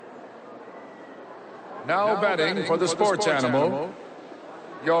Now betting for the sports animal,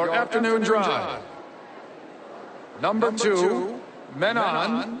 your afternoon drive. Number 2, men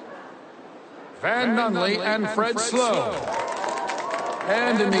on, Van Nunley and Fred Slow.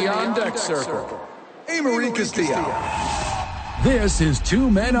 And in the on-deck circle, Abq Castillo. This is Two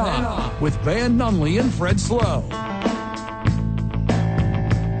Men On with Van Nunley and Fred Slow.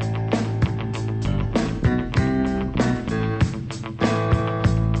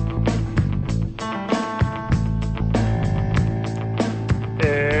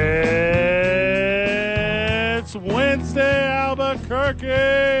 It's Wednesday, Albuquerque.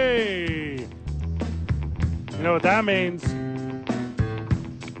 You know what that means?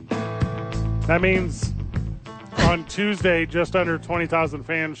 That means on Tuesday, just under 20,000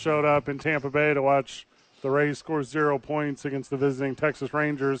 fans showed up in Tampa Bay to watch the Rays score 0 points against the visiting Texas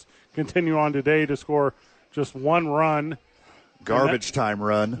Rangers. Continue on today to score just one run. Garbage time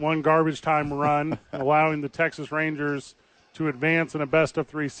run. One garbage time run, allowing the Texas Rangers to advance in a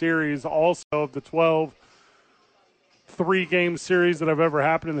best-of-3 series. Also, of the 12 three-game series that have ever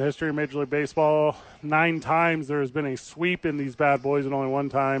happened in the history of Major League Baseball, 9 times there has been a sweep in these bad boys, and only 1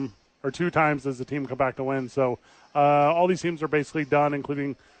 time or 2 times does the team come back to win. So all these teams are basically done,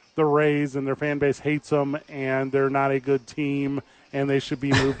 including the Rays, and their fan base hates them, and they're not a good team, and they should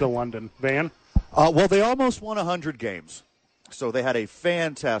be moved to London. Van? Well, they almost won 100 games, so they had a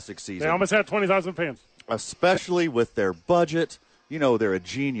fantastic season. They almost had 20,000 fans. Especially with their budget. You know, they're a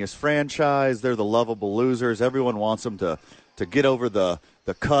genius franchise. They're the lovable losers. Everyone wants them to get over the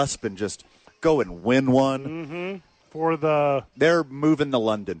cusp and just go and win one. Mm-hmm. They're moving to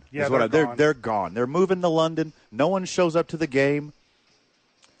London. Yeah, they're gone. They're moving to London. No one shows up to the game.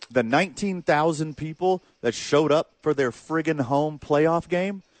 The 19,000 people that showed up for their friggin' home playoff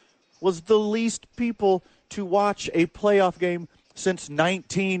game was the least people to watch a playoff game since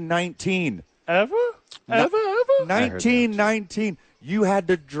 1919. Ever? 1919. You had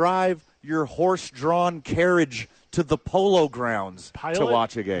to drive your horse-drawn carriage to the Polo Grounds to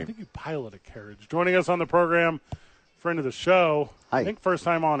watch a game. I think you pilot a carriage. Joining us on the program, friend of the show. Hi. I think first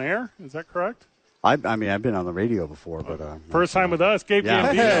time on air. Is that correct? I mean, I've been on the radio before, but first time with us, Gabe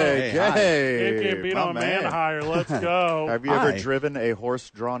Gambino. Hey, Gabe Gambino on man. Man Hire. Let's go. Have you ever driven a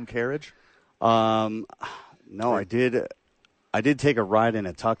horse-drawn carriage? no, I did. I did take a ride in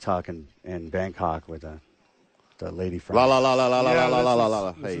a tuk-tuk in Bangkok with the lady from. La la la la la la Yeah, la la la this la.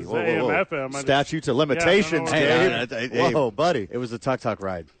 is- Hey, this is whoa, whoa, whoa. AM/FM. Statutes of limitations, Yeah, Gabe. Hey, Whoa, buddy. It was a tuk-tuk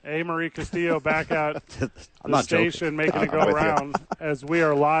ride. Abq Castillo back at I'm the not joking. station making it go I'm with you. around as we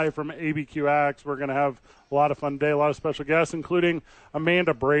are live from Abq Axe. We're going to have a lot of fun today, a lot of special guests, including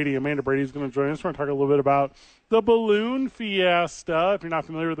Amanda Brady. Amanda Brady is going to join us. We're going to talk a little bit about the Balloon Fiesta. If you're not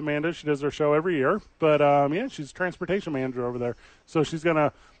familiar with Amanda, she does her show every year. But, yeah, she's a transportation manager over there. So she's going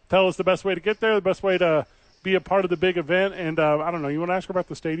to tell us the best way to get there, the best way to be a part of the big event. And I don't know, you want to ask her about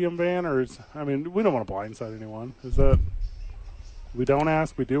the stadium van? We don't want to blindside anyone. Is that – we don't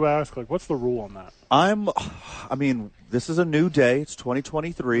ask, we do ask? Like, what's the rule on that? This is a new day. It's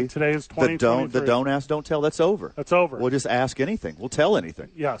 2023. Today is 2023. The don't ask, don't tell, that's over. That's over. We'll just ask anything. We'll tell anything.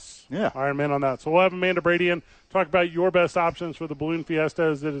 Yes. Yeah. All right, I'm in on that. So we'll have Amanda Brady in, talk about your best options for the Balloon Fiesta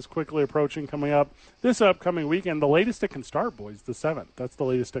as it is quickly approaching, coming up this upcoming weekend. The latest it can start, boys, the 7th. That's the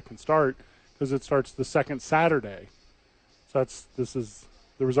latest it can start because it starts the second Saturday. So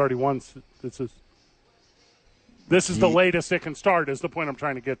there was already one. This is the latest it can start is the point I'm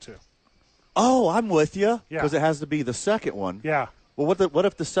trying to get to. Oh, I'm with you. Yeah. Because it has to be the second one. Yeah. Well, what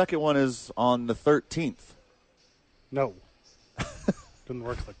if the second one is on the 13th? No. Doesn't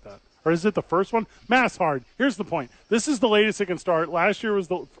work like that. Or is it the first one? Math's hard. Here's the point. This is the latest it can start. Last year was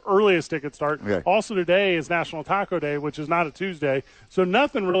the earliest it could start. Okay. Also today is National Taco Day, which is not a Tuesday. So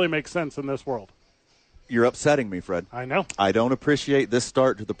nothing really makes sense in this world. You're upsetting me, Fred. I know. I don't appreciate this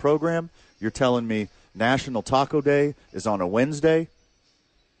start to the program. You're telling me National Taco Day is on a Wednesday.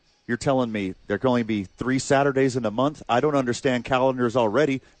 You're telling me there can only be 3 Saturdays in a month. I don't understand calendars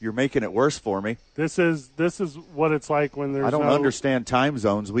already. You're making it worse for me. This is what it's like when there's I don't understand time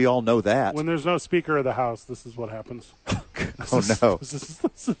zones. We all know that. When there's no Speaker of the House, this is what happens. Oh, no. This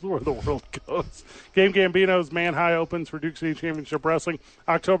is where the world goes. Game Gambino's Man High opens for Duke City Championship Wrestling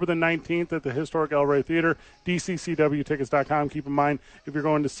October the 19th at the historic El Rey Theater. DCCWtickets.com. Keep in mind, if you're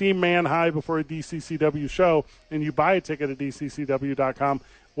going to see Man High before a DCCW show and you buy a ticket at DCCW.com,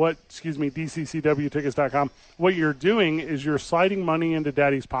 DCCWtickets.com, what you're doing is you're sliding money into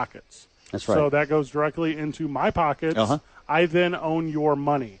Daddy's pockets. That's right. So that goes directly into my pockets. Uh-huh. I then own your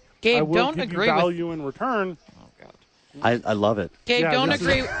money. Gabe, I will don't give agree you value in return. Oh, God. I love it. Gabe, Yeah, don't this is-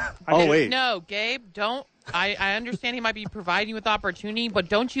 agree. Oh, wait. No, Gabe, don't I understand he might be providing you with opportunity, but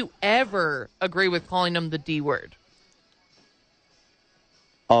don't you ever agree with calling him the D word.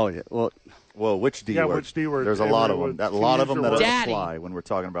 Oh, yeah. Well, which D word? Yeah, which D word? There's a lot of them. A lot of them that don't Daddy. apply when we're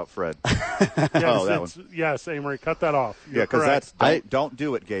talking about Fred. Yes, that one. Yes, Amory, cut that off. You're Yeah, because correct. don't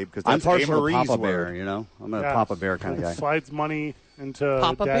do it, Gabe, because I'm that's partial to Amory's Papa word. Bear, you know? I'm a Yes. Papa Bear kind of guy. Slides money into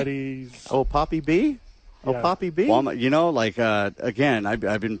Papa Bear? Daddy's. Oh, Poppy B? Oh, Yeah. Poppy B? Well, again,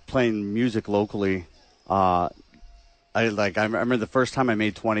 I've been playing music locally. I remember the first time I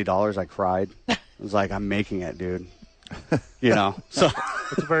made $20, I cried. I was like, I'm making it, dude. You know, so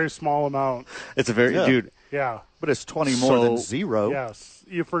It's a very small amount. it's a very, Yeah. dude. Yeah. But it's 20 more than So- zero. Yes.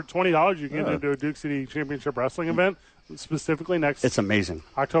 For $20, you can get into a Duke City Championship Wrestling event, specifically next It's amazing.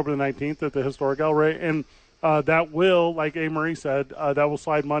 October the 19th at the Historic El Rey. And that will, like Amory said, that will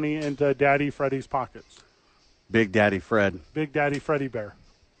slide money into Daddy Freddy's pockets. Big Daddy Fred. Big Daddy Freddy Bear.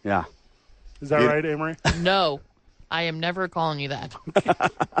 Yeah. Is that right, Amory? No, I am never calling you that.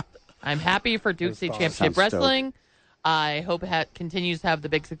 I'm happy for Duke City Championship Sounds Wrestling. I hope it continues to have the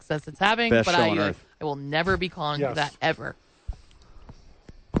big success it's having, Best but show on earth. I will never be calling you Yes. that ever.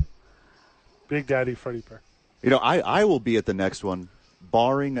 Big Daddy Freddy Bear. You know, I will be at the next one,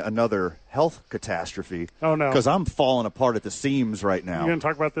 barring another health catastrophe. Oh, no. Because I'm falling apart at the seams right now. You going to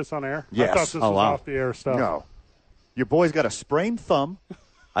talk about this on air? Yes. I thought this was wow. off the air stuff. No. Your boy's got a sprained thumb.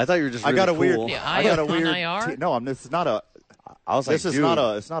 I thought you were just I really got a cool. weird. Yeah, I got a on weird. IR? No, this is not a. I was like, This is dude, not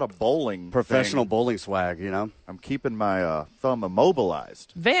a. It's not a bowling professional thing. bowling swag, you know? I'm keeping my thumb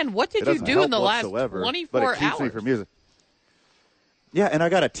immobilized. Van, what It did you doesn't do help in the last whatsoever, 24 but it keeps hours? me from using. Yeah, and I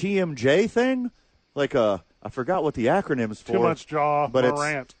got a TMJ thing, like I forgot what the acronym's for. Too much jaw, but more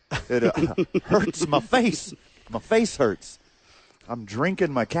rant. it hurts my face. My face hurts. I'm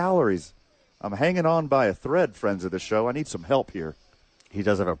drinking my calories. I'm hanging on by a thread, friends of the show. I need some help here. He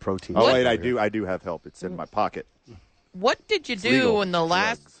does have a protein. Oh shake wait, over here. I do have help. It's in my pocket. What did you do legal in the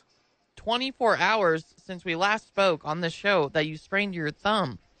last drugs. 24 hours since we last spoke on the show that you strained your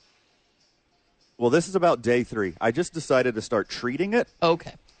thumb? Well, this is about day 3. I just decided to start treating it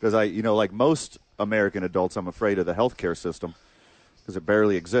Okay. because like most American adults, I'm afraid of the healthcare system because it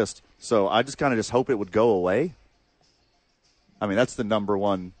barely exists. So I just kind of just hope it would go away. I mean, that's the number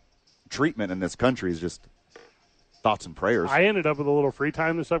one treatment in this country is just thoughts and prayers. I ended up with a little free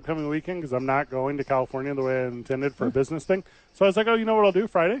time this upcoming weekend because I'm not going to California the way I intended for a business thing. So I was like, oh, you know what I'll do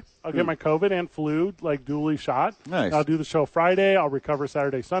Friday? I'll get my COVID and flu like dually shot. Nice. I'll do the show Friday. I'll recover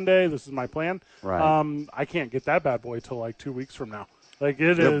Saturday, Sunday. This is my plan. Right. I can't get that bad boy till like 2 weeks from now. Like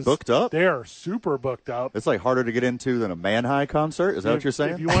it They're is booked up? They are super booked up. It's like harder to get into than a Man High concert. Is that what you're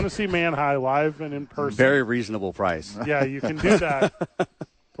saying? If you want to see Man High live and in person, Very reasonable price. yeah, you can do that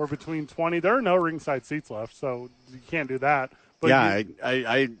for between 20. There are no ringside seats left, so you can't do that. But yeah,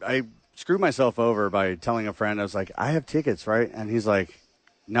 you- I screwed myself over by telling a friend, I was like, I have tickets, right? And he's like,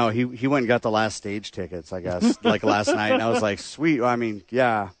 no, he went and got the last stage tickets, I guess, like last night. And I was like, sweet. I mean,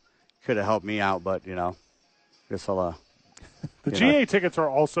 yeah, could have helped me out, but, you know, guess I'll, the you GA know. tickets are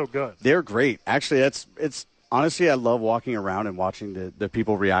also good. They're great. Actually, it's honestly, I love walking around and watching the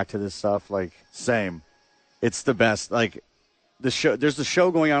people react to this stuff. Like, Same. it's the best. Like, there's the show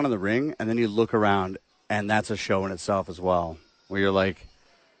going on in the ring, and then you look around, and that's a show in itself as well, where you're like,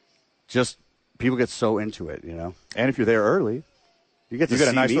 just people get so into it, you know. And if you're there early, You get to you get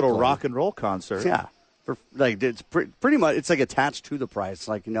a see nice me little play. rock and roll concert. Yeah, for like it's pretty much it's like attached to the price,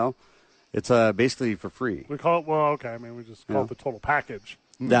 like you know, it's basically for free. We call it, well, okay, I mean, we just call Yeah. it the total package.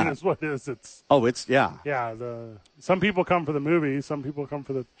 Yeah. That's what it is. It's, Oh, it's yeah, some people come for the movie, some people come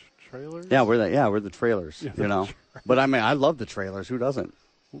for the trailers. yeah. We're the trailers, you know. But I mean, I love the trailers. Who doesn't?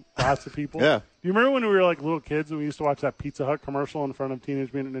 Lots of people. Yeah. Do you remember when we were like little kids and we used to watch that Pizza Hut commercial in front of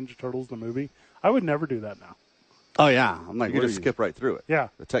Teenage Mutant Ninja Turtles, the movie? I would never do that now. Oh yeah, I'm like, You what just are skip right through it. Yeah.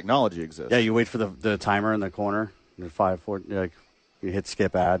 The technology exists. Yeah, you wait for the timer in the corner. The 5, 4, like you hit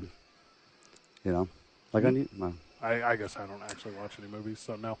skip ad. You know, like on you. Well, I guess I don't actually watch any movies,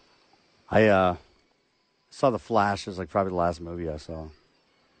 so no. I saw The Flash. It was like probably the last movie I saw.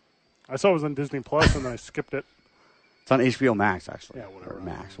 I saw it was on Disney Plus and then I skipped it. It's on HBO Max actually. Yeah, whatever. Or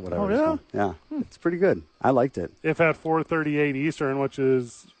Max, or whatever. Oh, it's yeah? called. Yeah, it's pretty good. I liked it. If at 4:38 Eastern, which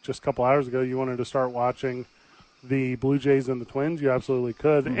is just a couple hours ago, you wanted to start watching the Blue Jays and the Twins, you absolutely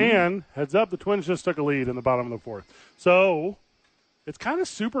could. And heads up, the Twins just took a lead in the bottom of the fourth. So it's kind of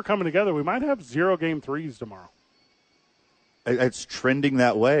super coming together. We might have 0 game threes tomorrow. It's trending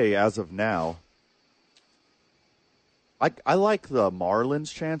that way as of now. I like the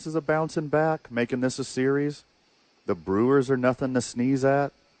Marlins' chances of bouncing back, making this a series. The Brewers are nothing to sneeze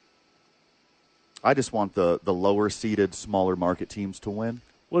at. I just want the lower-seeded, smaller market teams to win.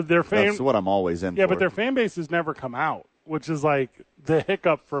 Well, their fan, That's what I'm always in for. yeah, but their fan base has never come out, which is like the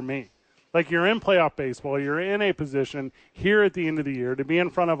hiccup for me. Like, you're in playoff baseball, you're in a position here at the end of the year to be in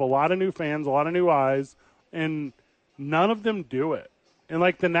front of a lot of new fans, a lot of new eyes, and none of them do it. And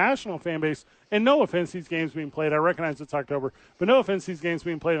like the national fan base, and no offense, these games being played, I recognize it's October, but no offense, these games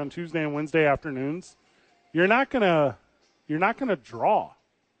being played on Tuesday and Wednesday afternoons, you're not gonna draw,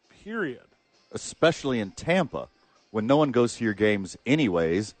 period. Especially in Tampa, when no one goes to your games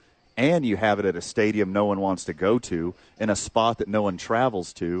anyways, and you have it at a stadium no one wants to go to, in a spot that no one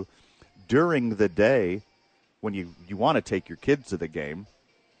travels to, during the day when you want to take your kids to the game.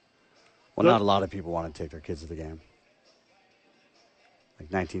 Well, not a lot of people want to take their kids to the game. Like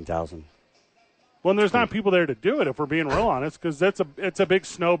 19,000. Well, there's not people there to do it, if we're being real honest, because it's a big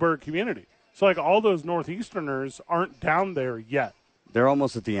snowbird community. So, like, all those Northeasterners aren't down there yet. They're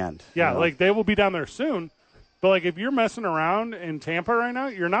almost at the end. Yeah, like, they will be down there soon. But, like, if you're messing around in Tampa right now,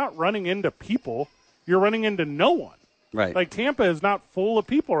 you're not running into people. You're running into no one. Right. Like, Tampa is not full of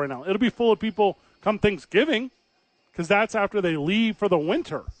people right now. It'll be full of people come Thanksgiving because that's after they leave for the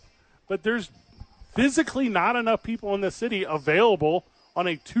winter. But there's physically not enough people in the city available on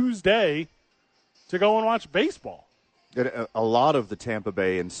a Tuesday to go and watch baseball. A lot of the Tampa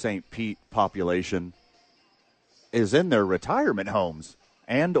Bay and St. Pete population is in their retirement homes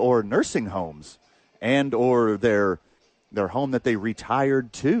and or nursing homes and or their home that they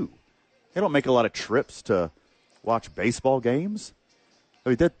retired to. They don't make a lot of trips to watch baseball games. I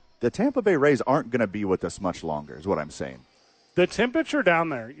mean, the Tampa Bay Rays aren't going to be with us much longer, is what I'm saying. The temperature down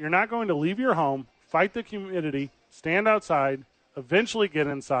there, you're not going to leave your home, fight the humidity, stand outside, eventually get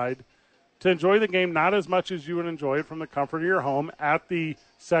inside to enjoy the game not as much as you would enjoy it from the comfort of your home at the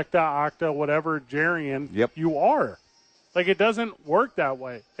Secta, Octa, whatever Jarian you are. Like, it doesn't work that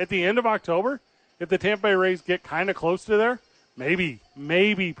way. At the end of October, if the Tampa Bay Rays get kind of close to there, maybe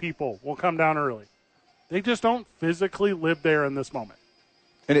people will come down early. They just don't physically live there in this moment.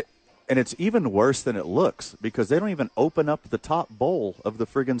 And it's even worse than it looks because they don't even open up the top bowl of the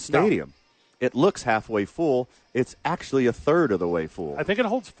friggin' stadium. No. It looks halfway full. It's actually a third of the way full. I think it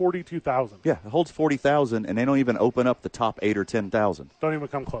holds 42,000. Yeah, it holds 40,000, and they don't even open up the top 8 or 10,000. Don't even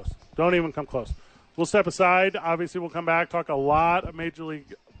come close. We'll step aside. Obviously, we'll come back, talk a lot of Major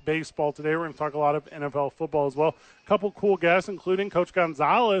League Baseball today. We're going to talk a lot of NFL football as well. A couple cool guests, including Coach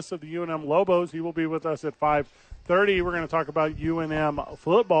Gonzalez of the UNM Lobos. He will be with us at 5:30. We're going to talk about UNM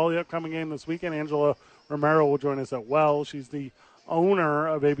football, the upcoming game this weekend. Angela Romero will join us at Well. She's the owner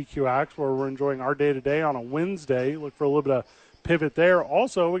of Abq Axe, where we're enjoying our day-to-day on a Wednesday. Look for a little bit of pivot there.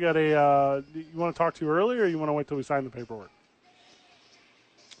 Also, we got you want to talk to early, or you want to wait till we sign the paperwork?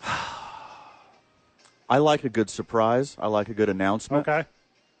 I like a good surprise. I like a good announcement. Okay.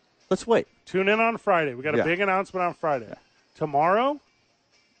 Let's wait. Tune in on Friday. We got a big announcement on Friday. Yeah. Tomorrow,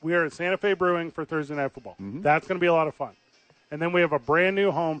 we are at Santa Fe Brewing for Thursday Night Football. Mm-hmm. That's going to be a lot of fun. And then we have a brand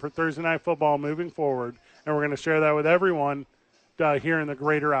new home for Thursday Night Football moving forward, and we're going to share that with everyone here in the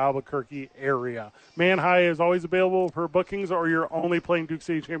greater Albuquerque area. Man High is always available for bookings, or you're only playing Duke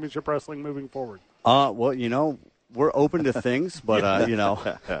City Championship Wrestling moving forward? Well, we're open to things, but, no,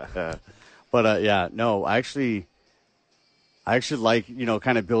 I actually like,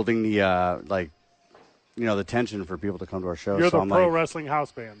 kind of building the, the tension for people to come to our show. You're the pro wrestling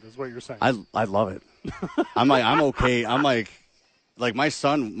house band is what you're saying. I love it. I'm okay. I'm like my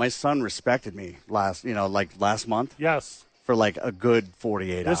son respected me last month. Yes. For like a good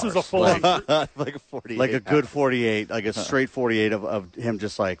 48 hours. This is a full like a 48. Like a good 48, like a straight 48 of him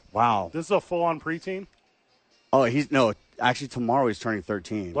just like, wow. This is a full-on preteen? Oh, actually tomorrow he's turning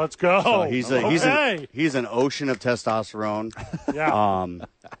 13. Let's go. So he's an ocean of testosterone. Yeah.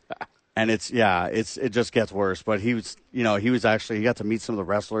 And it just gets worse. But he got to meet some of the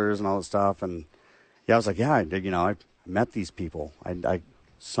wrestlers and all that stuff. And I was like, I met these people. I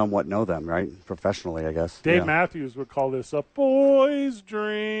somewhat know them, right? Professionally, I guess. Dave Matthews would call this a boy's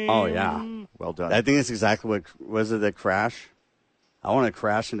dream. Oh, yeah. Well done. I think that's exactly what was it, the crash? I want to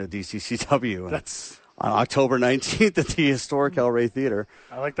crash into DCCW. That's on October 19th at the historic El Rey Theater.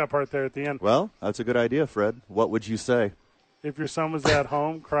 I like that part there at the end. Well, that's a good idea, Fred. What would you say? If your son was at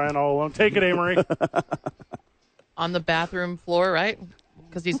home crying all alone. Take it, Amory. On the bathroom floor, right?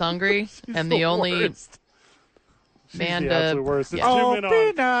 Because he's hungry. and the only worst. man the to... absolute worst. It's Yeah. 2 men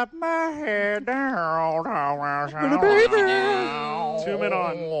on. up my head down. 2 men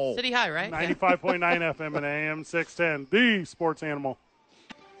on. City High, right? 95.9 FM and AM 610. The Sports Animal.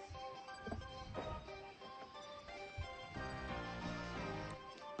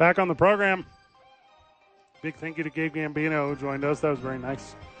 Back on the program. Big thank you to Gabe Gambino who joined us. That was very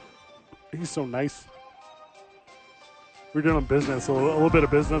nice. He's so nice. We're doing business, a little bit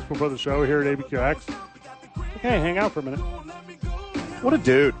of business before the show here at Abq Axe. Hey, hang out for a minute. What a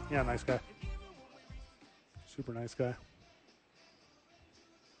dude. Yeah, nice guy. Super nice guy.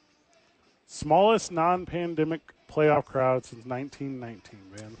 Smallest non-pandemic playoff crowd since 1919,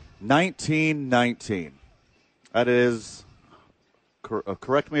 man. 1919. That is,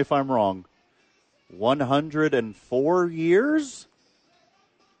 correct me if I'm wrong, 104 years?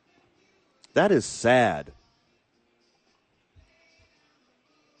 That is sad.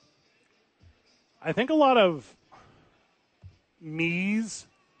 I think a lot of me's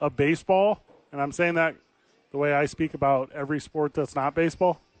of baseball, and I'm saying that the way I speak about every sport that's not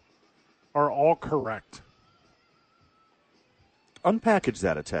baseball, are all correct. Unpackage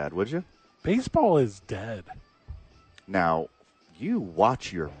that a tad, would you? Baseball is dead. Now, you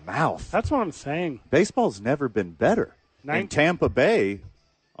watch your mouth. That's what I'm saying. Baseball's never been better. In Tampa Bay,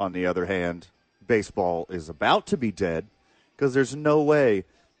 on the other hand, baseball is about to be dead because there's no way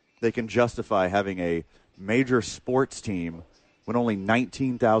they can justify having a major sports team when only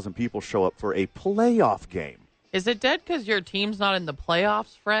 19,000 people show up for a playoff game. Is it dead because your team's not in the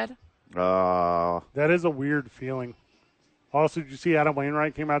playoffs, Fred? That is a weird feeling. Also, did you see Adam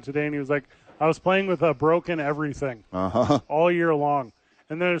Wainwright came out today and he was like, I was playing with a broken everything all year long.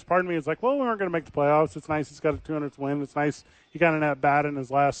 And then there's part of me is like, well, we aren't going to make the playoffs. It's nice he's got a 200th win. It's nice he got an at-bat in his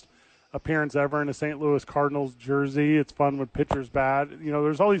last appearance ever in a St. Louis Cardinals jersey. It's fun when pitchers bat. You know,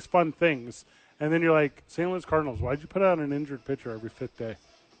 there's all these fun things. And then you're like, St. Louis Cardinals, why'd you put out an injured pitcher every fifth day?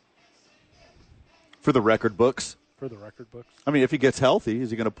 For the record books. For the record books. I mean, if he gets healthy,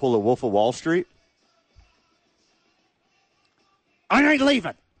 is he going to pull a Wolf of Wall Street? I ain't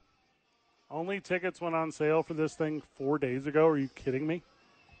leaving. Only tickets went on sale for this thing 4 days ago. Are you kidding me?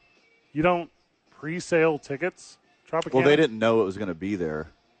 You don't pre-sale tickets? Tropicana? Well, they didn't know it was going to be there.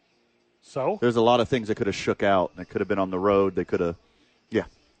 So? There's a lot of things that could have shook out. It could have been on the road. They could have, yeah.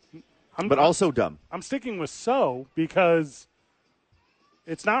 But also dumb. I'm sticking with because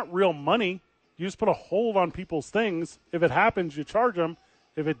it's not real money. You just put a hold on people's things. If it happens, you charge them.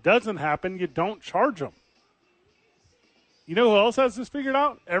 If it doesn't happen, you don't charge them. You know who else has this figured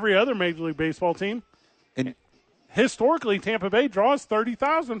out? Every other Major League Baseball team. And historically, Tampa Bay draws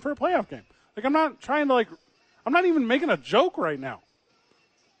 30,000 for a playoff game. Like, I'm not trying to, I'm not even making a joke right now.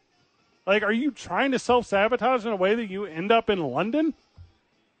 Like, are you trying to self-sabotage in a way that you end up in London?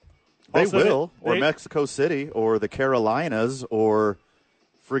 They Also, will, or Mexico City, or the Carolinas, or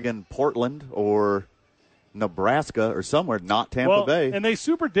friggin' Portland, or Nebraska, or somewhere, not Tampa Bay. And they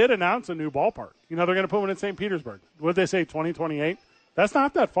super did announce a new ballpark. You know, they're going to put one in St. Petersburg. What did they say, 2028? That's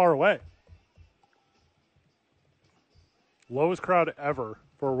not that far away. Lowest crowd ever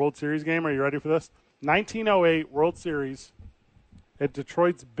for a World Series game. Are you ready for this? 1908 World Series at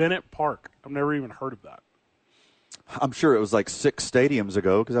Detroit's Bennett Park. I've never even heard of that. I'm sure it was like 6 stadiums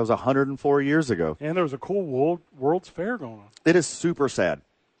ago because that was 104 years ago. And there was a cool World's Fair going on. It is super sad.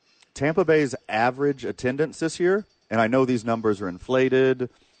 Tampa Bay's average attendance this year, and I know these numbers are inflated,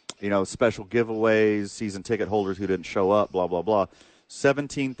 you know, special giveaways, season ticket holders who didn't show up, blah, blah, blah,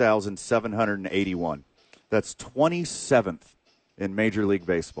 17,781. That's 27th in Major League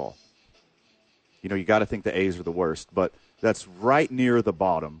Baseball. You know, you got to think the A's are the worst, but that's right near the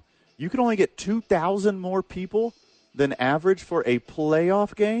bottom. You can only get 2,000 more people than average for a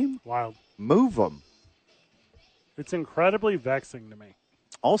playoff game? Wild. Move them. It's incredibly vexing to me.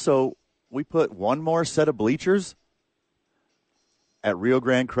 Also, we put one more set of bleachers at Rio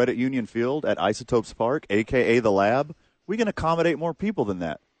Grande Credit Union Field at Isotopes Park, a.k.a. the Lab. We can accommodate more people than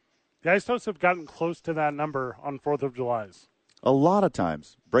that. The Isotopes have gotten close to that number on 4th of July's. A lot of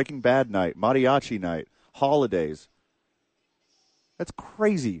times. Breaking Bad night, mariachi night, holidays. That's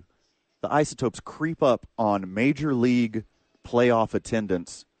crazy. The Isotopes creep up on Major League playoff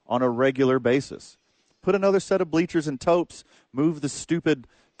attendance on a regular basis. Put another set of bleachers and topes, move the stupid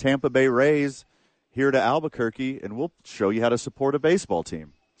Tampa Bay Rays here to Albuquerque, and we'll show you how to support a baseball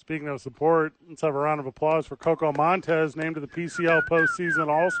team. Speaking of support, let's have a round of applause for Coco Montez, named to the PCL postseason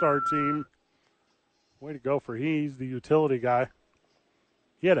All-Star team. Way to go for he's the utility guy.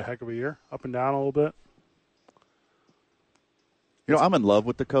 He had a heck of a year, up and down a little bit. You know, I'm in love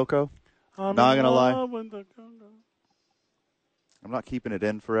with the Coco. I'm not in going to lie. love with the Coco. I'm not keeping it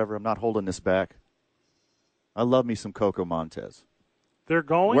in forever. I'm not holding this back. I love me some Coco Montez. They're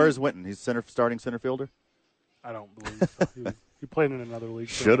going. Where's Winton? He's starting center fielder? I don't believe so. He played in another league.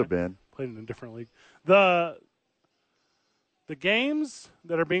 Should have been. Played in a different league. The games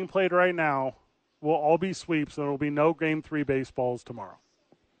that are being played right now will all be sweeps, and there will be no Game 3 baseballs tomorrow.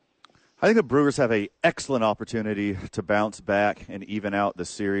 I think the Brewers have an excellent opportunity to bounce back and even out the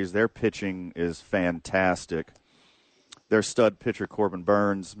series. Their pitching is fantastic. Their stud pitcher, Corbin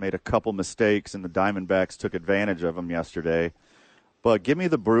Burns, made a couple mistakes, and the Diamondbacks took advantage of them yesterday. But give me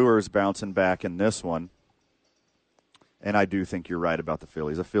the Brewers bouncing back in this one. And I do think you're right about the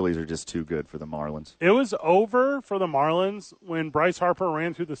Phillies. The Phillies are just too good for the Marlins. It was over for the Marlins when Bryce Harper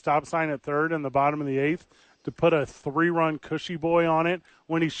ran through the stop sign at third in the bottom of the eighth to put a 3-run cushy boy on it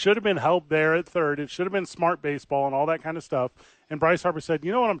when he should have been helped there at third. It should have been smart baseball and all that kind of stuff. And Bryce Harper said,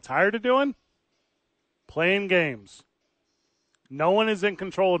 you know what I'm tired of doing? Playing games. No one is in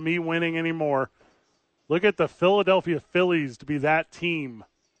control of me winning anymore. Look at the Philadelphia Phillies to be that team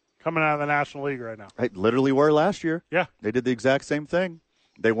coming out of the National League right now. They literally were last year. Yeah. They did the exact same thing.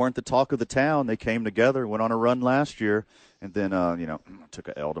 They weren't the talk of the town. They came together, went on a run last year, and then, took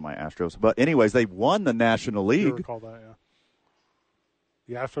an L to my Astros. But anyways, they won the National League. You recall that,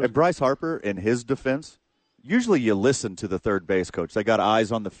 yeah. The Astros. And Bryce Harper, in his defense, usually you listen to the third base coach. They got eyes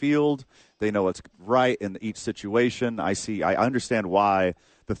on the field. They know what's right in each situation. I understand why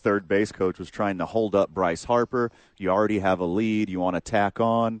the third base coach was trying to hold up Bryce Harper. You already have a lead. You want to tack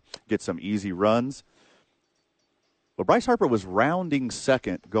on, get some easy runs. But Bryce Harper was rounding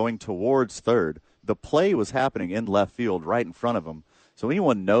second, going towards third. The play was happening in left field right in front of him. So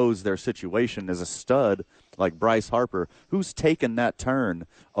anyone knows their situation as a stud like Bryce Harper, who's taken that turn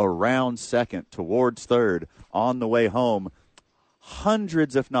around second towards third on the way home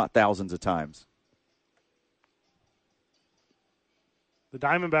hundreds, if not thousands of times. The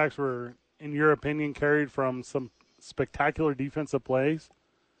Diamondbacks were, in your opinion, carried from some spectacular defensive plays.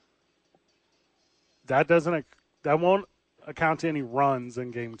 That won't account to any runs in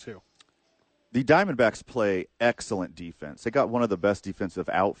Game 2. The Diamondbacks play excellent defense. They got one of the best defensive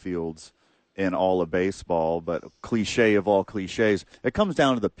outfields in all of baseball, but cliche of all cliches. It comes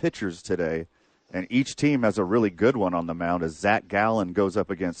down to the pitchers today, and each team has a really good one on the mound as Zach Gallen goes up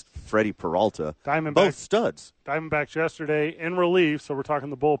against Freddie Peralta. Both studs. Diamondbacks yesterday in relief, so we're talking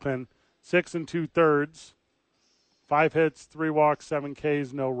the bullpen, 6 2/3, 5 hits, 3 walks, 7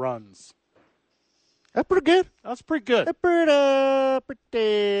 Ks, no runs. That's pretty good. That's pretty good. Pretty. But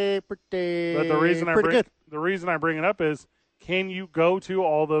the reason I bring it up is, can you go to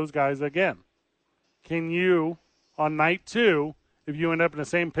all those guys again? Can you, on night 2, if you end up in the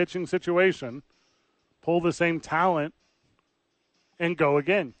same pitching situation, pull the same talent and go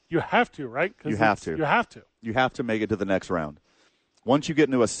again? You have to, right? You have to. You have to. You have to make it to the next round. Once you get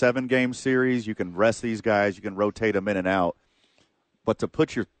into a 7-game series, you can rest these guys. You can rotate them in and out. But to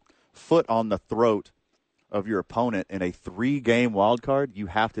put your foot on the throat of your opponent in a 3-game wild card, you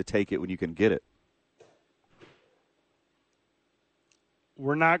have to take it when you can get it.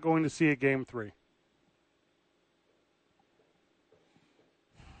 We're not going to see a Game 3.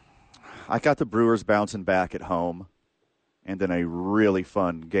 I got the Brewers bouncing back at home, and then a really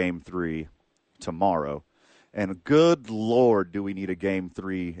fun Game 3 tomorrow. And good Lord, do we need a Game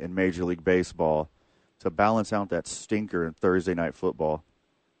 3 in Major League Baseball to balance out that stinker in Thursday Night Football.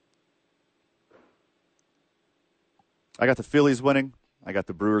 I got the Phillies winning. I got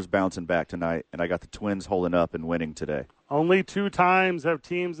the Brewers bouncing back tonight, and I got the Twins holding up and winning today. Only 2 times have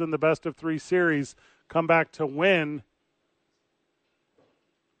teams in the best-of-3 series come back to win,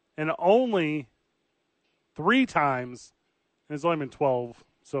 and only 3 times, and it's only been 12,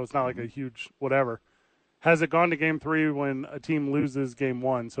 so it's not like a huge whatever, has it gone to Game 3 when a team loses Game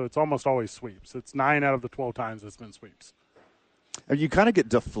 1, so it's almost always sweeps. It's 9 out of the 12 times it's been sweeps. And you kind of get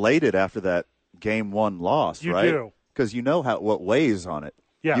deflated after that Game 1 loss, right? You do. Because you know what weighs on it.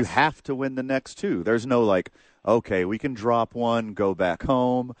 Yes. You have to win the next 2. There's no like, okay, we can drop 1, go back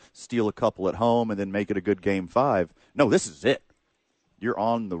home, steal a couple at home, and then make it a good Game 5. No, this is it. You're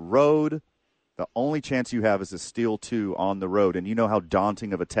on the road. The only chance you have is to steal 2 on the road, and you know how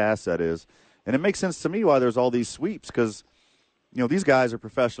daunting of a task that is. And it makes sense to me why there's all these sweeps because, these guys are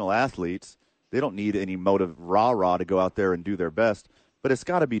professional athletes. They don't need any motive rah-rah to go out there and do their best. But it's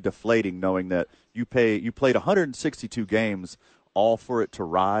got to be deflating knowing that you played 162 games all for it to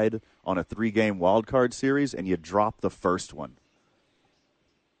ride on a 3-game wild card series, and you drop the first one.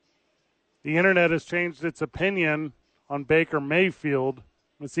 The internet has changed its opinion on Baker Mayfield.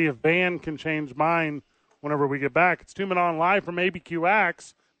 Let's see if Van can change mine whenever we get back. It's 2 Men On live from ABQ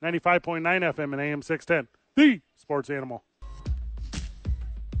Axe, 95.9 FM and AM 610, the sports animal.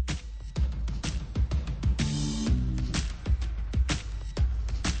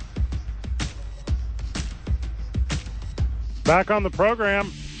 Back on the program,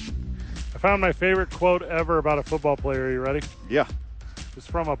 I found my favorite quote ever about a football player. Are you ready? Yeah. It's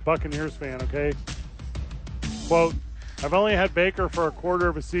from a Buccaneers fan, okay? Quote, I've only had Baker for a quarter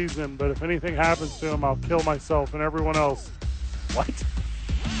of a season, but if anything happens to him, I'll kill myself and everyone else. What?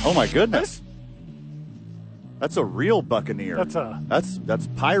 Oh, my goodness. That's a real Buccaneer. That's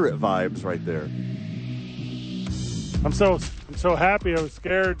pirate vibes right there. I'm so happy. I was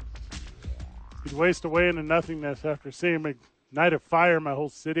scared he'd waste away into nothingness after seeing him ignite a fire in my whole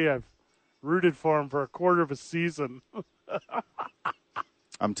city. I've rooted for him for a quarter of a season.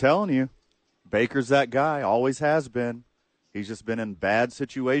 I'm telling you, Baker's that guy. Always has been. He's just been in bad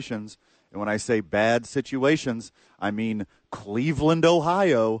situations. And when I say bad situations, I mean Cleveland,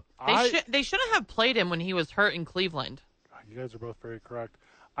 Ohio. They shouldn't have played him when he was hurt in Cleveland. You guys are both very correct.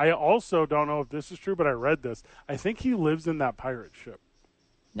 I also don't know if this is true, but I read this. I think he lives in that pirate ship.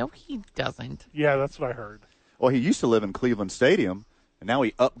 No, he doesn't. Yeah, that's what I heard. Well, he used to live in Cleveland Stadium, and now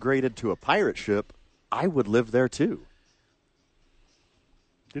he upgraded to a pirate ship. I would live there, too.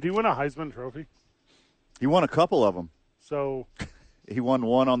 Did he win a Heisman Trophy? He won a couple of them. So he won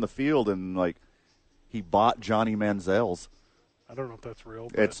one on the field, and, he bought Johnny Manziel's. I don't know if that's real.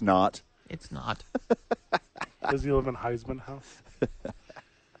 But it's not. It's not. Does he live in Heisman House?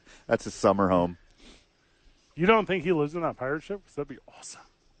 That's his summer home. You don't think he lives in that pirate ship? Because that'd be awesome.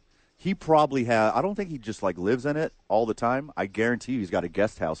 He probably has. I don't think he just, lives in it all the time. I guarantee you he's got a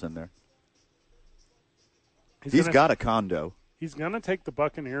guest house in there. He's got a condo. He's going to take the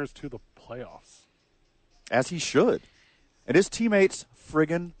Buccaneers to the playoffs. As he should. And his teammates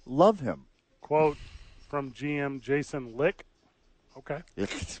friggin' love him. Quote from GM Jason Lick. Okay.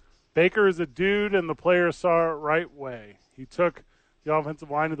 Baker is a dude, and the players saw it right way. He took the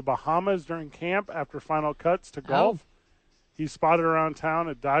offensive line to the Bahamas during camp after final cuts to golf. Oh. He's spotted around town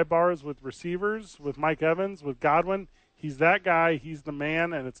at dive bars with receivers, with Mike Evans, with Godwin. He's that guy. He's the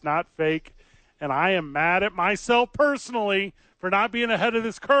man, and it's not fake. And I am mad at myself personally for not being ahead of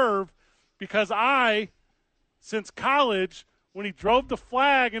this curve because since college, when he drove the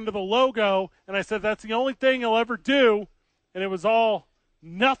flag into the logo, and I said that's the only thing he'll ever do, and it was all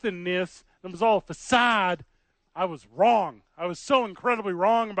nothingness, and it was all a facade, I was wrong. I was so incredibly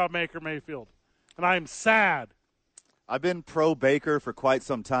wrong about Baker Mayfield, and I am sad. I've been pro Baker for quite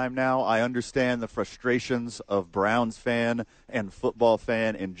some time now. I understand the frustrations of Browns fan and football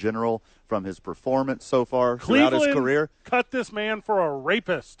fan in general from his performance so far throughout his career. Cut this man for a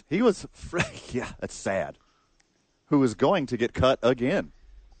rapist. He was, yeah, that's sad. Who is going to get cut again?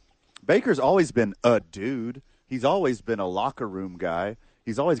 Baker's always been a dude. He's always been a locker room guy.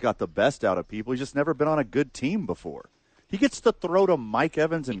 He's always got the best out of people. He's just never been on a good team before. He gets to throw to Mike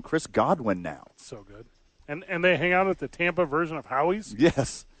Evans and Chris Godwin now. So good. And they hang out at the Tampa version of Howie's?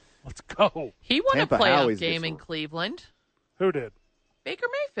 Yes. Let's go. He won Tampa a playoff Howie's game gets in one. Cleveland. Who did? Baker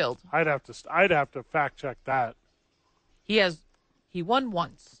Mayfield. I'd have to fact check that. He won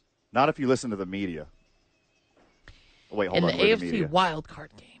once. Not if you listen to the media. Oh, wait, hold in on. the Wait, AFC wild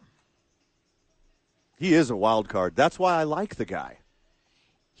card game. He is a wild card. That's why I like the guy.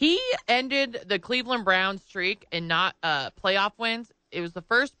 He ended the Cleveland Browns streak in not playoff wins. It was the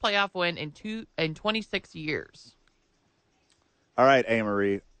first playoff win in 26 years. All right,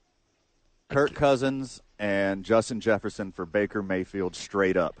 A-Marie. Kirk Cousins and Justin Jefferson for Baker Mayfield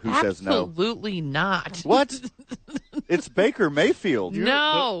straight up. Who says no? Absolutely not. What? It's Baker Mayfield.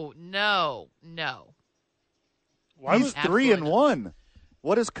 No. He's 3-1.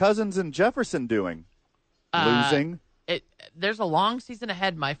 What is Cousins and Jefferson doing? Losing? There's a long season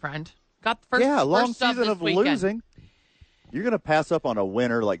ahead, my friend. Got the first long first up season this of weekend. losing. You're going to pass up on a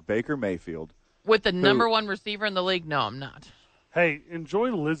winner like Baker Mayfield. With the number one receiver in the league? No, I'm not. Hey, enjoy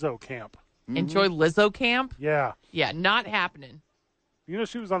Lizzo camp. Mm-hmm. Enjoy Lizzo camp? Yeah. Yeah, not happening. You know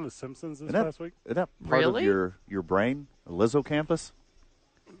she was on The Simpsons this past week? Isn't that part Really? of your brain? Lizzo campus?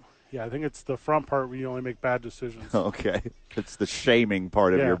 Yeah, I think it's the front part where you only make bad decisions. Okay. It's the shaming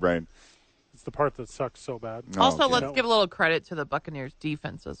part of Yeah. your brain. It's the part that sucks so bad. Also, okay. let's give a little credit to the Buccaneers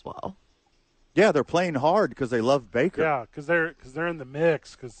defense as well. Yeah, they're playing hard because they love Baker. Yeah, because they're in the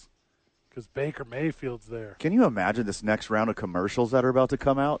mix because Baker Mayfield's there. Can you imagine this next round of commercials that are about to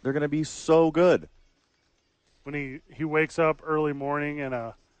come out? They're going to be so good. When he wakes up early morning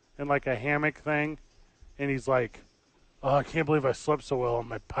in like a hammock thing, and he's like, "Oh, I can't believe I slept so well on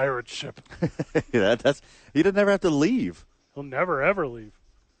my pirate ship." Yeah, he didn't ever have to leave. He'll never ever leave.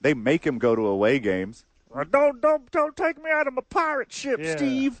 They make him go to away games. Don't take me out of my pirate ship, Yeah,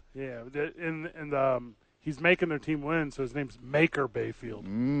 Steve. Yeah, and he's making their team win, so his name's Maker Bayfield.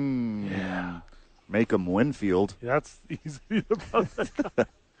 Yeah, Make him Winfield. that's easy about that.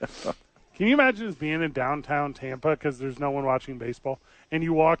 Can you imagine us being in downtown Tampa because there's no one watching baseball, and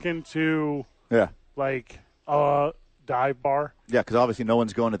you walk into like a dive bar? Yeah, because obviously no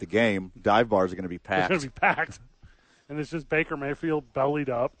one's going to the game. Dive bars are going to be It's packed. going to be packed. And it's just Baker Mayfield bellied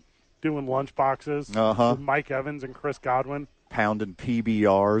up, doing lunch boxes Uh-huh. with Mike Evans and Chris Godwin. Pounding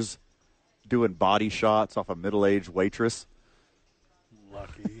PBRs. doing body shots off a middle-aged waitress.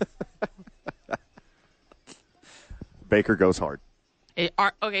 Lucky. Baker goes hard.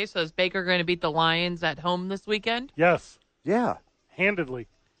 Okay, so is Baker going to beat the Lions at home this weekend? Yes. Yeah. Handedly.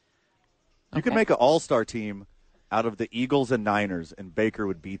 You could make an all-star team out of the Eagles and Niners, and Baker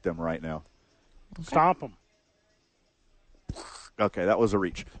would beat them right now. Okay. Stomp them. Okay, that was a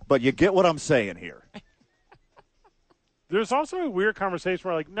reach. But you get what I'm saying here. There's also a weird conversation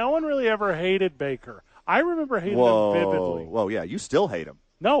where, like, no one really ever hated Baker. I remember hating him vividly. Whoa, yeah, you still hate him.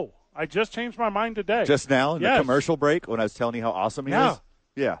 No, I just changed my mind today. Just now in the commercial break when I was telling you how awesome he is?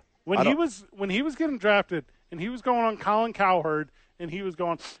 Yeah. When he was getting drafted and he was going on Colin Cowherd and he was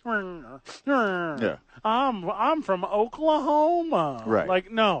going, yeah. I'm from Oklahoma. Right.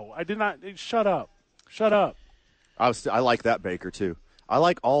 Like, no, I did not. Shut up. Shut up. I like that Baker, too. I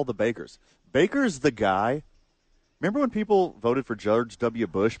like all the Bakers. Baker's the guy. Remember when people voted for George W.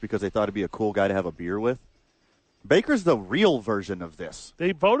 Bush because they thought he'd be a cool guy to have a beer with? Baker's the real version of this.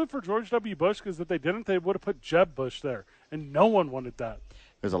 They voted for George W. Bush because if they didn't, they would have put Jeb Bush there, and no one wanted that.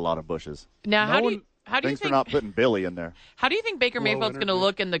 There's a lot of Bushes. Now, how do you Thanks think for not putting Billy in there. How do you think Baker Mayfield's going to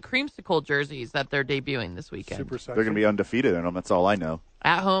look in the creamsicle jerseys that they're debuting this weekend? Super sexy. They're going to be undefeated in them. That's all I know.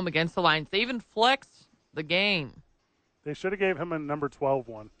 At home against the Lions. They even flexed the game. They should have gave him a number 12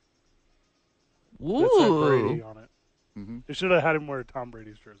 one. Ooh. That said Brady on it. Mm-hmm. They should have had him wear Tom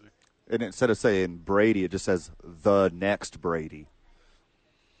Brady's jersey. And instead of saying Brady, it just says the next Brady.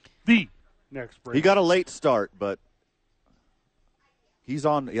 The next Brady. He got a late start, but he's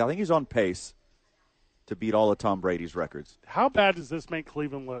on. I think he's on pace to beat all of Tom Brady's records. How bad does this make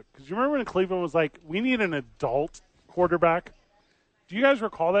Cleveland look? Because you remember when Cleveland was like, we need an adult quarterback? Do you guys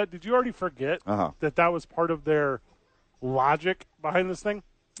recall that? Did you already forget that was part of their logic behind this thing?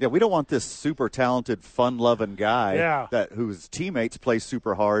 Yeah, we don't want this super talented, fun-loving guy whose teammates play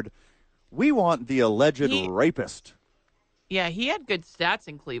super hard. We want the alleged rapist. Yeah, he had good stats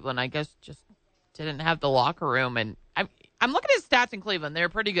in Cleveland. I guess just didn't have the locker room. And I'm looking at his stats in Cleveland. They're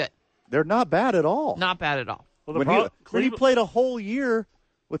pretty good. They're not bad at all. Not bad at all. Well, when he played a whole year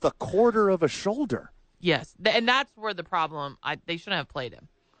with a quarter of a shoulder. Yes, and that's where the problem. They shouldn't have played him.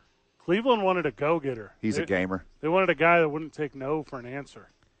 Cleveland wanted a go-getter. He's a gamer. They wanted a guy that wouldn't take no for an answer.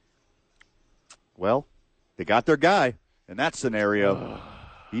 Well, they got their guy in that scenario.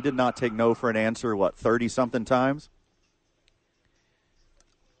 He did not take no for an answer, 30-something times?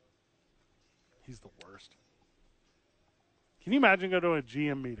 He's the worst. Can you imagine going to a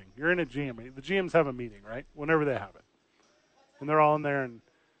GM meeting? You're in a GM meeting. The GMs have a meeting, right? Whenever they have it. And they're all in there, and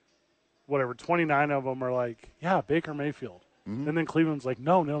 29 of them are like, yeah, Baker Mayfield. Mm-hmm. And then Cleveland's like,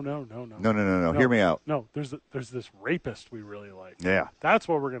 no. No. Hear me out. No, there's this rapist we really like. Yeah. That's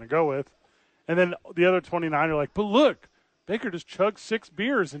what we're going to go with. And then the other 29 are like, but look, Baker just chugged 6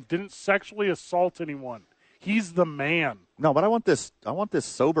 beers and didn't sexually assault anyone. He's the man. No, but I want this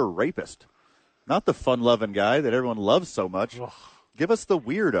sober rapist, not the fun-loving guy that everyone loves so much. Ugh. Give us the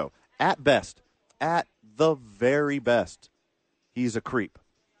weirdo. At best, at the very best, he's a creep.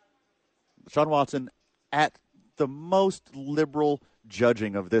 Sean Watson, at the most liberal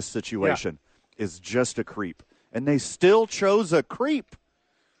judging of this situation, is just a creep. And they still chose a creep.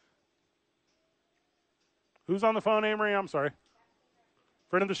 Who's on the phone, Amory? I'm sorry.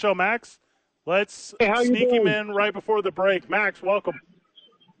 Friend of the show, Max. Let's sneak him in right before the break. Max, welcome.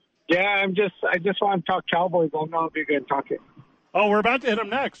 Yeah, I just want to talk Cowboys. I don't know if you're going to talk it. Oh, we're about to hit him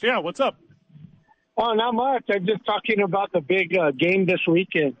next. Yeah, what's up? Oh, not much. I'm just talking about the big game this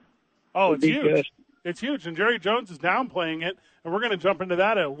weekend. Oh, it's huge. Good. It's huge, and Jerry Jones is downplaying it, and we're going to jump into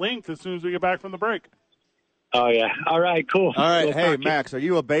that at length as soon as we get back from the break. Oh, yeah. All right, cool. All right, hey, Max, are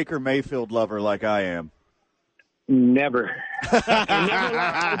you a Baker Mayfield lover like I am? Never. I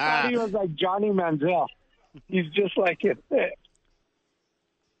thought he was like Johnny Manziel. He's just like it.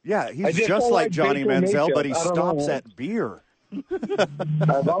 Yeah, he's just like Johnny Manziel, but he stops at beer.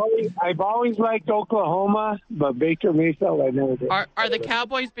 I've always liked Oklahoma, but Baker Mayfield I never did. Are the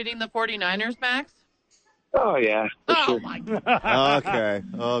Cowboys beating the 49ers, Max? Oh, yeah. My God.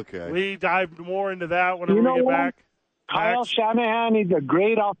 Okay. We dive more into that when we get back. Kyle Shanahan, he's a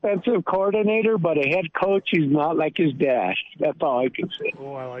great offensive coordinator, but a head coach, he's not like his dad. That's all I can say.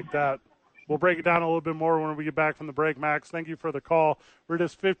 Oh, I like that. We'll break it down a little bit more when we get back from the break. Max, thank you for the call. We're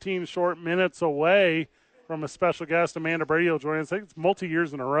just 15 short minutes away from a special guest. Amanda Brady will join us. I think it's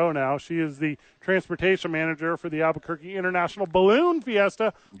multi-years in a row now. She is the transportation manager for the Albuquerque International Balloon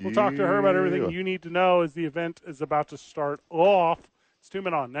Fiesta. We'll talk to her about everything you need to know as the event is about to start off. It's 2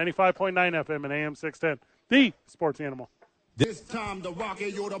 Men On, 95.9 FM and AM 610, the sports animal. It's time to rock,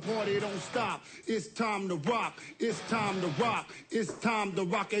 and yo, the party don't stop. It's time to rock. It's time to rock. It's time to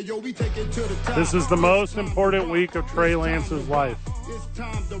rock, and yo, we take it to the top. This is the most important week of Trey Lance's life. It's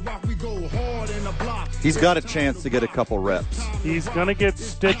time to rock. We go hard in the block. He's got a chance to get a couple reps. He's going to get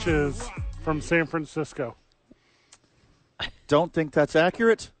stitches from San Francisco. Don't think that's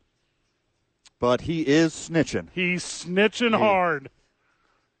accurate, but he is snitching. He's snitching hard.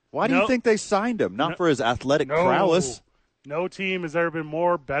 Why do you think they signed him? Not for his athletic prowess. No team has ever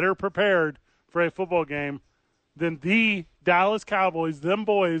been better prepared for a football game than the Dallas Cowboys, them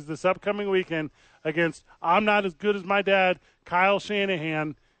boys, this upcoming weekend against, I'm not as good as my dad, Kyle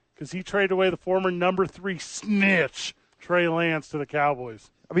Shanahan, because he traded away the former number 3 snitch, Trey Lance, to the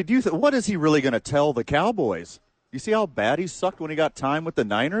Cowboys. I mean, what is he really going to tell the Cowboys? You see how bad he sucked when he got time with the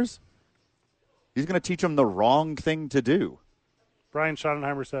Niners? He's going to teach them the wrong thing to do. Brian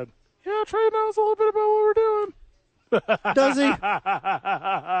Schottenheimer said, yeah, Trey knows a little bit about what we're doing. Does he?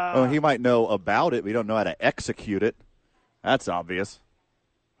 Oh, he might know about it. We don't know how to execute it. That's obvious.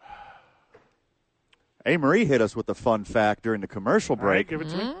 A. Marie hit us with a fun fact during the commercial break. All right, give it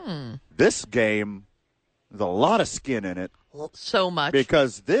to me. This game, there's a lot of skin in it. So much.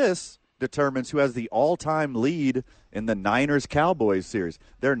 Because this determines who has the all-time lead in the Niners-Cowboys series.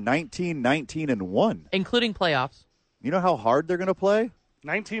 They're 19-19-1. Including playoffs. You know how hard they're going to play?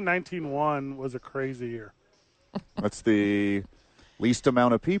 19-19-1 was a crazy year. That's the least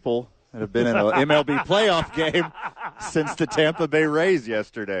amount of people that have been in an MLB playoff game since the Tampa Bay Rays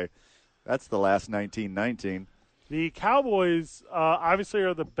yesterday. That's the last 19-19. The Cowboys obviously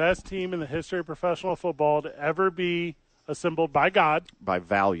are the best team in the history of professional football to ever be assembled by God. By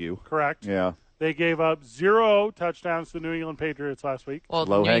value. Correct. Yeah. They gave up 0 touchdowns to the New England Patriots last week. Well,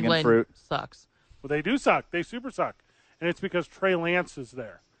 New low-hanging England fruit. sucks. Well, they do suck. They super suck. And it's because Trey Lance is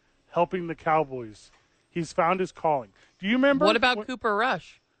there helping the Cowboys. He's found his calling. Do you remember? What about Cooper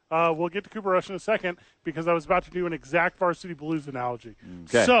Rush? We'll get to Cooper Rush in a second because I was about to do an exact Varsity Blues analogy.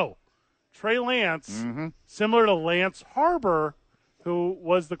 Okay. So, Trey Lance, similar to Lance Harbor, who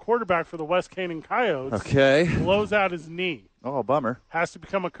was the quarterback for the West Canaan Coyotes, blows out his knee. Oh, bummer. Has to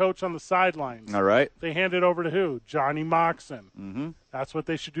become a coach on the sidelines. All right. They hand it over to who? Johnny Moxon. That's what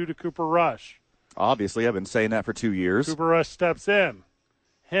they should do to Cooper Rush. Obviously, I've been saying that for 2 years. Cooper Rush steps in.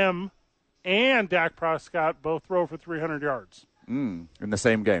 Him and Dak Prescott both throw for 300 yards. In the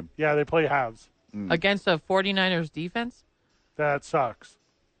same game. Yeah, they play halves. Against a 49ers defense? That sucks.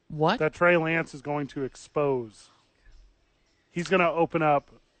 What? That Trey Lance is going to expose. He's going to open up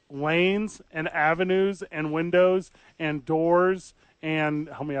lanes and avenues and windows and doors and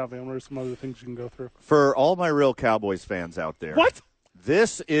help me out, Van. What are some other things you can go through? For all my real Cowboys fans out there. What?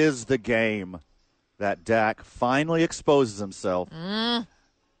 This is the game that Dak finally exposes himself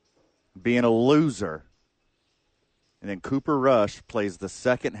being a loser. And then Cooper Rush plays the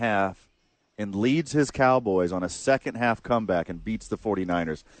second half and leads his Cowboys on a second half comeback and beats the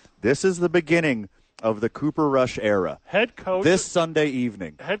 49ers. This is the beginning of the Cooper Rush era. Head coach this Sunday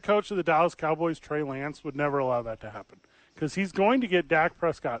evening. Head coach of the Dallas Cowboys, Trey Lance, would never allow that to happen because he's going to get Dak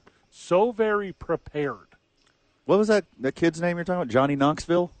Prescott so very prepared. What was that kid's name you're talking about? Johnny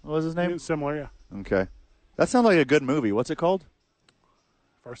Knoxville? What was his name? Similar, yeah. Okay. That sounds like a good movie. What's it called?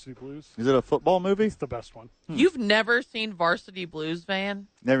 Varsity Blues. Is it a football movie? It's the best one. You've never seen Varsity Blues, Van?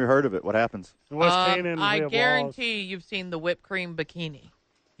 Never heard of it. What happens? In West Canaan, I we have guarantee laws. you've seen the whipped cream bikini.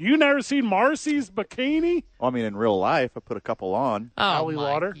 You never seen Marcy's bikini? Well, I mean, in real life, I put a couple on. Oh, Allie my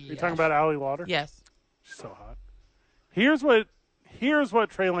Lauder? gosh. You talking about Allie Lauder? Yes. She's so hot. Here's what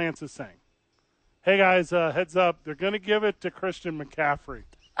Trey Lance is saying. Hey, guys, heads up. They're going to give it to Christian McCaffrey.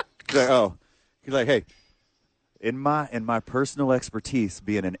 He's like, hey, in my personal expertise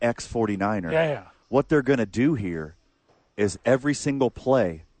being an ex-49er, Yeah. what they're going to do here is every single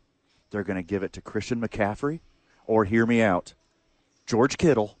play, they're going to give it to Christian McCaffrey or, hear me out, George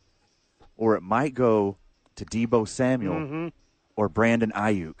Kittle, or it might go to Deebo Samuel or Brandon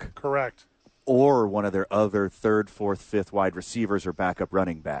Ayuk. Correct. Or one of their other third, fourth, fifth wide receivers or backup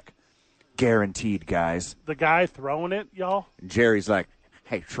running back. Guaranteed, guys. The guy throwing it, y'all? Jerry's like,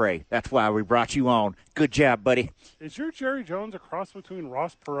 hey, Trey, that's why we brought you on. Good job, buddy. Is your Jerry Jones a cross between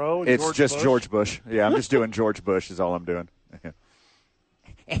Ross Perot and It's George just Bush? George Bush. Yeah, I'm just doing George Bush is all I'm doing.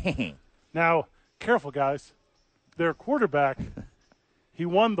 Now, careful, guys. Their quarterback, he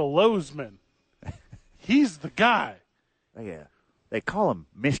won the Lozman. He's the guy. Yeah. They call him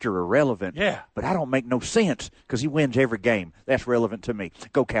Mr. Irrelevant. Yeah. But I don't make no sense because he wins every game. That's relevant to me.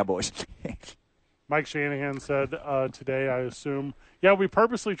 Go Cowboys. Mike Shanahan said today, I assume, yeah, we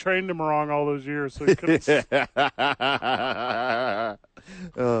purposely trained him wrong all those years so he couldn't.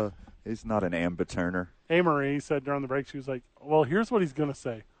 He's not an ambi-turner. Marie said during the break, she was like, well, here's what he's going to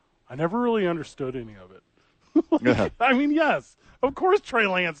say. I never really understood any of it. I mean, yes. Of course Trey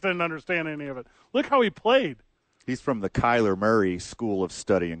Lance didn't understand any of it. Look how he played. He's from the Kyler Murray School of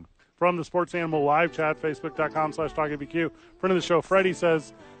Studying. From the Sports Animal live chat, facebook.com/TalkABQ. Friend of the show, Freddie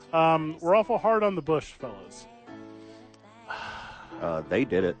says, we're awful hard on the Bush fellas. They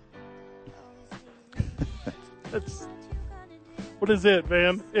did it. What is it,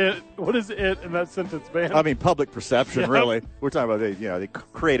 Van? What is it in that sentence, Van? I mean, public perception, really. We're talking about, they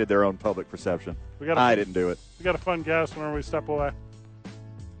created their own public perception. I didn't do it. We got a fun guest whenever we step away.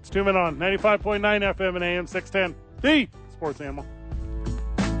 It's 2 Men On, 95.9 FM and AM 610, the Sports Animal.